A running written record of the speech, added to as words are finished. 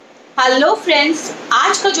Hello friends,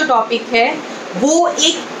 आज का जो टॉपिक है वो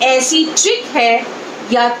एक ऐसी ट्रिक है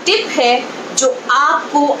या टिप है जो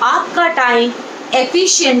आपको आपका टाइम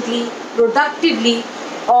एफिशिएंटली, प्रोडक्टिवली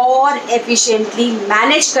और एफिशिएंटली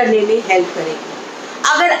मैनेज करने में हेल्प करेगी।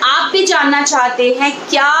 अगर आप भी जानना चाहते हैं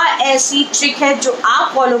क्या ऐसी ट्रिक है जो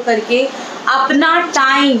आप फॉलो करके अपना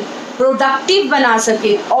टाइम प्रोडक्टिव बना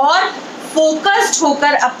सके और फोकस्ड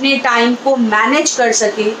होकर अपने टाइम को मैनेज कर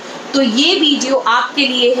सके, तो ये वीडियो आपके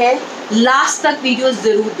लिए है। लास्ट तक वीडियो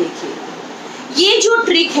जरूर देखिए। ये जो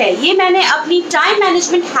ट्रिक है ये मैंने अपनी टाइम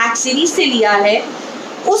मैनेजमेंट हैक सीरीज से लिया है।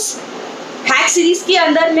 उस हैक सीरीज के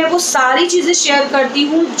अंदर मैं वो सारी चीजें शेयर करती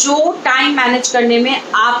हूँ जो टाइम मैनेज करने में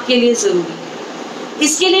आपके लिए जरूरी है।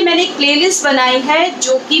 इसके लिए मैंने एक प्लेलिस्ट बनाई है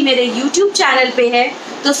जो कि मेरे YouTube चैनल पे है,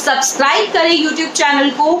 तो सब्सक्राइब करें YouTube चैनल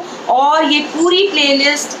को और ये पूरी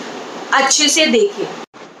प्लेलिस्ट अच्छे से देखें।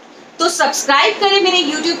 तो सब्सक्राइब करें मेरे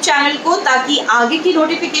YouTube चैनल को ताकि आगे की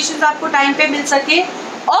नोटिफिकेशंस आपको टाइम पे मिल सके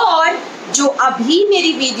और जो अभी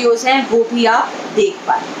मेरी वीडियोस हैं वो भी आप देख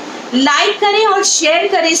पाए। लाइक करें और शेयर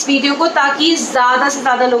करें इस वीडियो को ताकि ज़्यादा से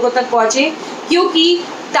ज़्यादा लोगों तक पहुँचे, क्योंकि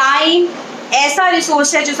टाइम ऐसा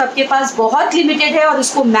रिसोर्स है जो सबके पास बहुत लिमिटेड है और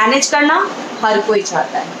उसको मैनेज करना हर कोई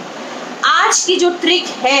चाहता है। आज की जो ट्रिक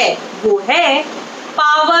है वो है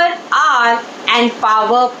power hour and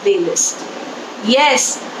power playlist.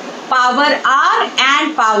 Yes, Power Hour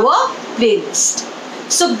and Power Playlist.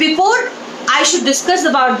 So before I should discuss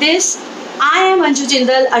about this, I am Anju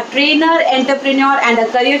Jindal, a trainer, entrepreneur and a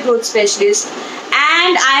career growth specialist,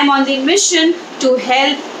 and I am on the mission to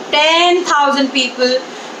help 10,000 people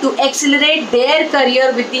to accelerate their career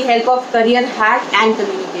with the help of career hack and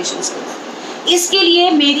communication skills. इसके लिए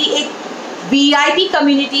मेरी एक VIP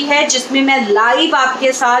community है जिसमें मैं live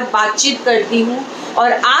आपके साथ बातचीत करती हूँ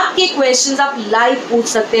और आपके क्वेश्चंस आप लाइव पूछ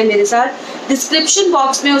सकते हैं मेरे साथ। डिस्क्रिप्शन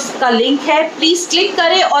बॉक्स में उसका लिंक है, प्लीज क्लिक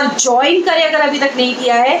करें और ज्वाइन करें अगर अभी तक नहीं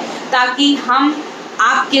किया है, ताकि हम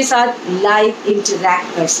आपके साथ लाइव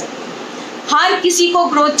इंटरैक्ट कर सकें। हर किसी को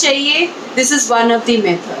ग्रोथ चाहिए, this is one of the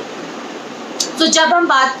method. तो जब हम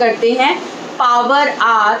बात करते हैं पावर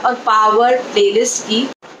आवर और पावर प्लेलिस्ट की,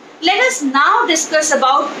 let us now discuss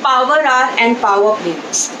about power hour and power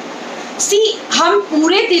playlist. See, हम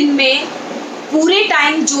पूरे दिन में पूरे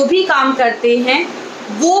टाइम जो भी काम करते हैं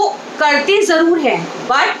वो करते ज़रूर हैं,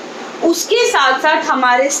 बट उसके साथ साथ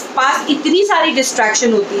हमारे पास इतनी सारी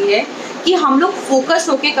डिस्ट्रैक्शन होती है कि हम लोग फोकस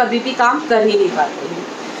होके कभी भी काम कर ही नहीं पाते हैं।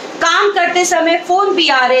 काम करते समय फ़ोन भी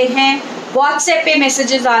आ रहे हैं, व्हाट्सएप पे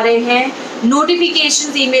मैसेजेस आ रहे हैं,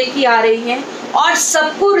 नोटिफिकेशंस ईमेल की आ रही हैं और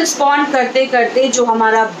सबको रिस्पॉन्ड करते करते जो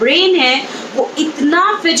हमारा ब्रेन है वो इतना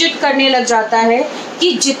फिजिट करने लग जाता है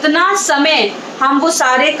कि जितना समय हम वो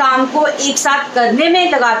सारे काम को एक साथ करने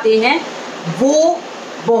में लगाते हैं वो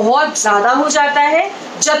बहुत ज़्यादा हो जाता है,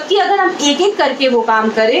 जबकि अगर हम एक एक करके वो काम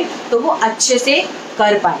करें तो वो अच्छे से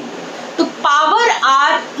कर पाएंगे। तो पावर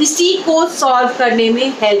आवर इसी को सॉल्व करने में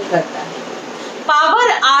हेल्प करता है।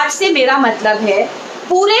 पावर आवर से मेरा मतलब है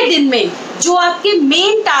पूरे दिन में जो आपके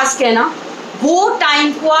मेन टास्क है ना, वो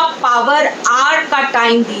टाइम को आप पावर आवर का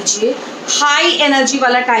टाइम दीजिए। हाई एनर्जी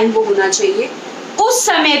वाला टाइम वो होना चाहिए। उस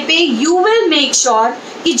समय पे यू विल मेक श्योर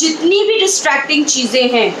कि जितनी भी डिस्ट्रैक्टिंग चीज़ें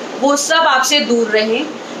हैं वो सब आपसे दूर रहें।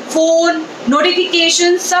 फ़ोन,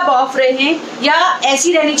 नोटिफिकेशन सब ऑफ रहें या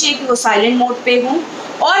ऐसी रहनी चाहिए कि वो साइलेंट मोड पे हों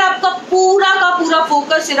और आपका पूरा का पूरा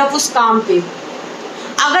फोकस सिर्फ उस काम पे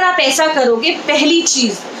हो। अगर आप ऐसा करोगे, पहली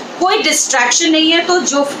चीज़ कोई डिस्ट्रैक्शन नहीं है, तो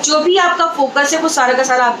जो भी आपका फोकस है वो सारा का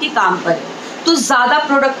सारा आपके काम पर है, तो ज़्यादा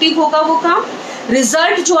प्रोडक्टिव होगा वो काम।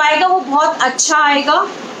 रिजल्ट जो आएगा वो बहुत अच्छा आएगा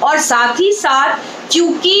और साथ ही साथ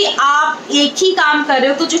क्योंकि आप एक ही काम कर रहे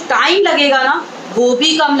हो तो जो टाइम लगेगा ना वो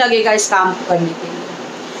भी कम लगेगा इस काम को करने के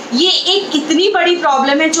लिए। ये एक इतनी बड़ी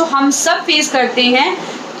प्रॉब्लम है जो हम सब फेस करते हैं।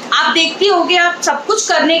 आप देखते होंगे, आप सब कुछ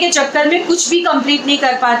करने के चक्कर में कुछ भी कंप्लीट नहीं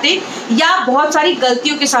कर पाते या बहुत सारी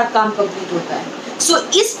गलतियों के साथ काम कंप्लीट होता है। सो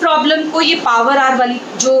इस प्रॉब्लम को ये पावर आवर वाली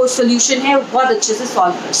जो सोल्यूशन है वो बहुत अच्छे से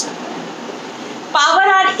सॉल्व कर सकता है। पावर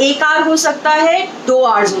आवर 1 आवर हो सकता है, 2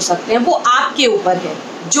 आवर्स हो सकते हैं, वो आपके ऊपर है।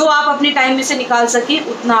 जो आप अपने टाइम में से निकाल सके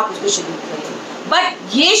उतना आप उसको शेड्यूल करें।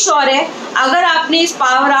 बट ये श्योर है, अगर आपने इस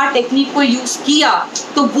पावर आवर टेक्निक को यूज़ किया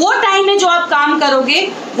तो वो टाइम में जो आप काम करोगे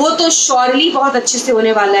वो तो श्योरली बहुत अच्छे से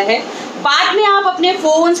होने वाला है। बाद में आप अपने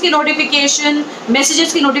फ़ोन्स के नोटिफिकेशन,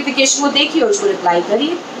 मैसेजेस की नोटिफिकेशन को देखिए और उसको रिप्लाई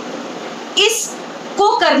करिए।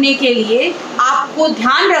 इसको करने के लिए आपको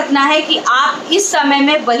ध्यान रखना है कि आप इस समय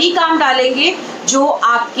में वही काम डालेंगे जो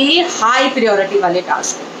आपके हाई प्रायोरिटी वाले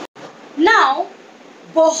टास्क हैं। नाउ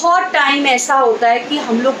बहुत टाइम ऐसा होता है कि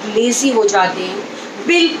हम लोग लेजी हो जाते हैं,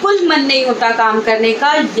 बिल्कुल मन नहीं होता काम करने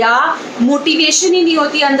का या मोटिवेशन ही नहीं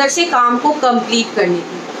होती अंदर से काम को कंप्लीट करने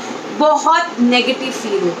की। बहुत नेगेटिव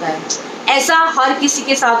फील होता है। ऐसा हर किसी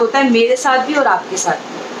के साथ होता है, मेरे साथ भी और आपके साथ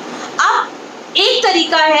भी। अब एक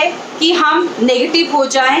तरीका है कि हम नेगेटिव हो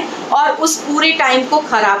जाएं और उस पूरे टाइम को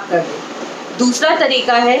खराब कर दें। दूसरा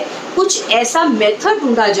तरीका है कुछ ऐसा मेथड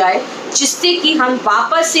ढूंढा जाए जिससे कि हम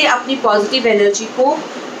वापस से अपनी पॉजिटिव एनर्जी को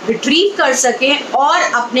रिट्रीव कर सकें और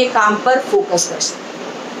अपने काम पर फोकस कर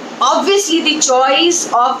सकें। Obviously the choice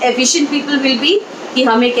of efficient people will be कि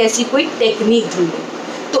हम एक ऐसी कोई टेक्निक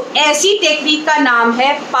ढूंढें। तो ऐसी टेक्निक का नाम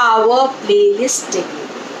है power playlist technique.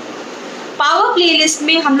 Power playlist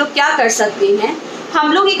में हम लोग क्या कर सकते हैं,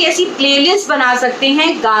 हम लोग एक ऐसी प्लेलिस्ट बना सकते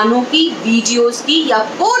हैं गानों की, वीडियोस की या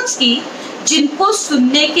कोट्स की, जिनको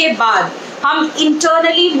सुनने के बाद हम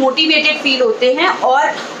इंटरनली मोटिवेटेड फील होते हैं और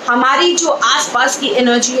हमारी जो आसपास की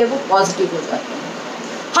एनर्जी है वो पॉजिटिव हो जाती है।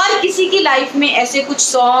 हर किसी की लाइफ में ऐसे कुछ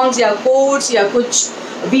सॉन्ग्स या कोट्स या कुछ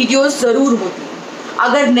वीडियोस ज़रूर होती हैं।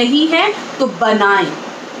 अगर नहीं है तो बनाएं।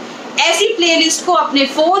 ऐसी प्लेलिस्ट को अपने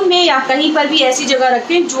फ़ोन में या कहीं पर भी ऐसी जगह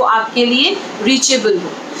रखें जो आपके लिए रीचेबल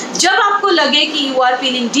हो। जब आपको लगे कि you are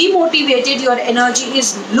feeling demotivated, your energy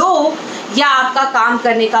is low या आपका काम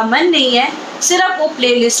करने का मन नहीं है, सिर्फ वो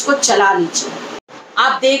प्लेलिस्ट को चला लीजिए।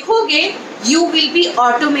 आप देखोगे you will be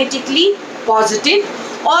automatically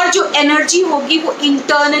positive और जो एनर्जी होगी वो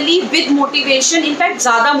इंटरनली विद मोटिवेशन, इनफैक्ट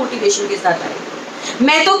ज़्यादा मोटिवेशन के साथ आएगी।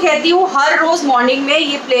 मैं तो कहती हूँ हर रोज़ मॉर्निंग में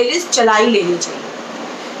ये प्लेलिस्ट चला ही लेनी चाहिए।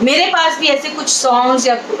 मेरे पास भी ऐसे कुछ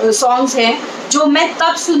सॉन्ग्स हैं जो मैं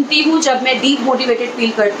तब सुनती हूँ जब मैं डीप मोटिवेटेड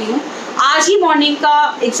फील करती हूँ। आज ही मॉर्निंग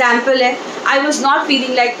का एग्जाम्पल है, I was not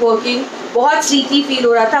feeling like working, बहुत स्लीपी फील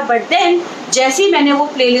हो रहा था, बट देन जैसे ही मैंने वो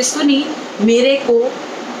प्लेलिस्ट सुनी मेरे को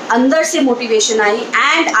अंदर से motivation I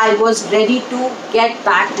and I was ready to get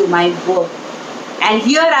back to my work and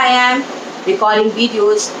here I am recording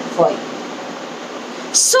videos for you.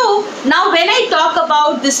 So now when I talk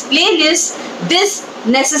about this playlist, this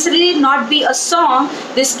necessarily not be a song,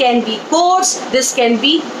 this can be quotes, this can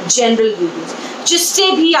be general videos, जिससे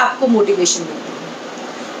भी आपको motivation मिलती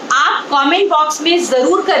है। आप comment box में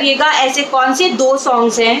ज़रूर करिएगा ऐसे कौन से 2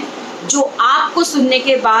 सॉन्ग्स हैं जो आपको सुनने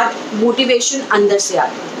के बाद मोटिवेशन अंदर से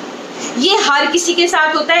आती है। ये हर किसी के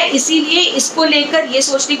साथ होता है, इसीलिए इसको लेकर ये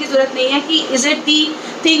सोचने की ज़रूरत नहीं है कि is it the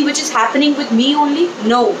thing which is happening with me only.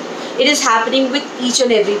 No, it is happening with each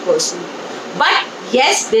and every person, but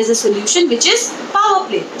yes, there is a solution which is power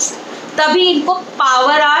playlist। तभी इनको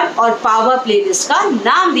power hour और power playlist का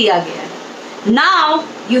नाम दिया गया है। Now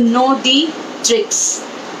you know the tricks,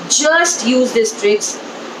 just use these tricks,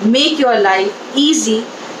 make your life easy,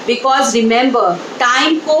 because remember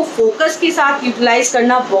time को focus के साथ यूटिलाइज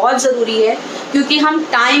करना बहुत ज़रूरी है, क्योंकि हम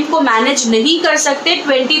टाइम को मैनेज नहीं कर सकते।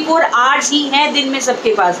 24 आवर्स ही हैं दिन में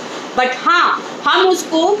सबके पास, बट हाँ हम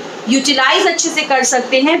उसको यूटिलाइज अच्छे से कर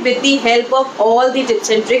सकते हैं with the help of all the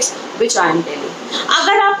tips and tricks which I am telling.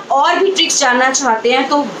 अगर आप और भी ट्रिक्स जानना चाहते हैं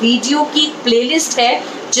तो वीडियो की प्लेलिस्ट है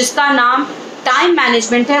जिसका नाम टाइम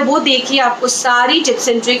मैनेजमेंट है, वो देखिए, आपको सारी tips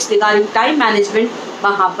and tricks regarding time management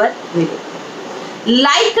वहाँ पर मिलेगी।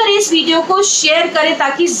 लाइक करें इस वीडियो को, शेयर करें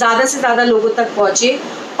ताकि ज़्यादा से ज़्यादा लोगों तक पहुँचे,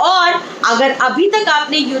 और अगर अभी तक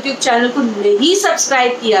आपने YouTube चैनल को नहीं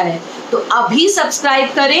सब्सक्राइब किया है तो अभी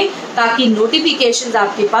सब्सक्राइब करें ताकि नोटिफिकेशंस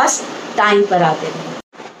आपके पास टाइम पर आते रहें।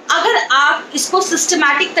 अगर आप इसको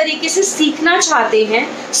सिस्टमैटिक तरीके से सीखना चाहते हैं,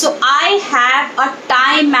 so I have a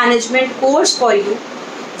time management course for you,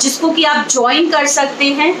 जिसको कि आप ज्वाइन कर सकते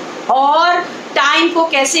हैं और टाइम को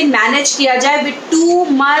कैसे मैनेज किया जाए with 2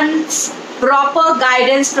 months proper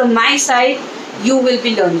guidance from my side, you will be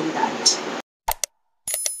learning that.